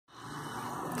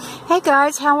Hey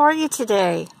guys, how are you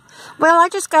today? Well, I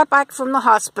just got back from the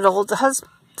hospital. The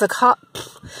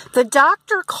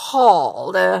doctor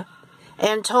called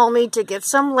and told me to get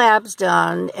some labs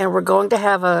done, and we're going to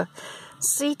have a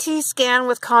CT scan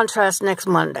with contrast next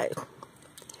Monday.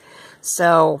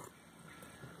 So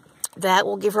that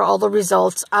will give her all the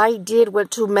results. I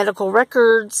went to medical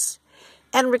records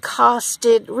and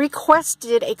requested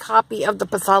a copy of the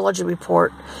pathology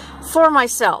report for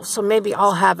myself. So maybe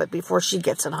I'll have it before she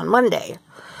gets it on Monday.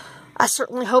 I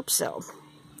certainly hope so.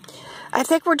 I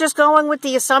think we're just going with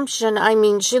the assumption. I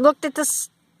mean, she looked at this,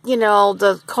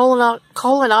 the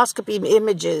colonoscopy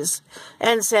images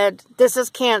and said, this is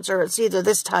cancer. It's either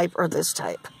this type or this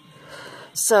type.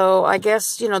 So I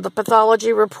guess, the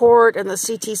pathology report and the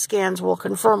CT scans will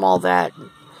confirm all that.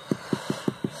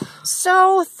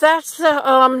 So that's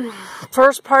the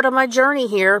first part of my journey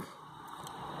here.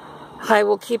 I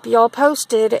will keep you all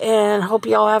posted and hope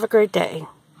you all have a great day.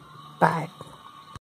 Bye.